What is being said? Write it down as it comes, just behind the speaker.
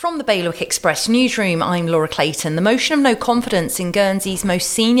From the Bailiwick Express newsroom, I'm Laura Clayton. The motion of no confidence in Guernsey's most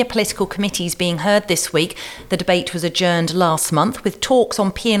senior political committees being heard this week. The debate was adjourned last month, with talks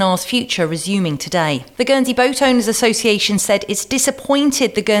on P&R's future resuming today. The Guernsey Boat Owners Association said it's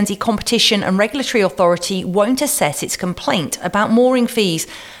disappointed the Guernsey Competition and Regulatory Authority won't assess its complaint about mooring fees.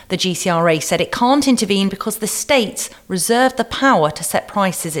 The GCRA said it can't intervene because the states reserve the power to set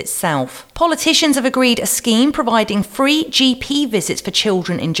prices itself. Politicians have agreed a scheme providing free GP visits for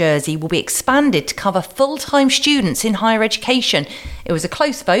children in Jersey will be expanded to cover full-time students in higher education. It was a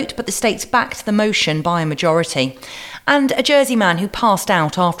close vote, but the states backed the motion by a majority. And a Jersey man who passed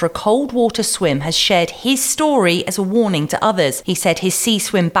out after a cold water swim has shared his story as a warning to others. He said his sea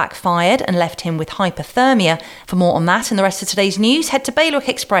swim backfired and left him with hypothermia. For more on that and the rest of today's news, head to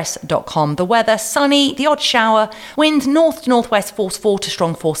bailiwickexpress.com. The weather, sunny, the odd shower, wind north to northwest force 4 to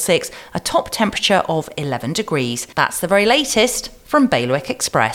strong force 6, a top temperature of 11 degrees. That's the very latest from Bailiwick Express.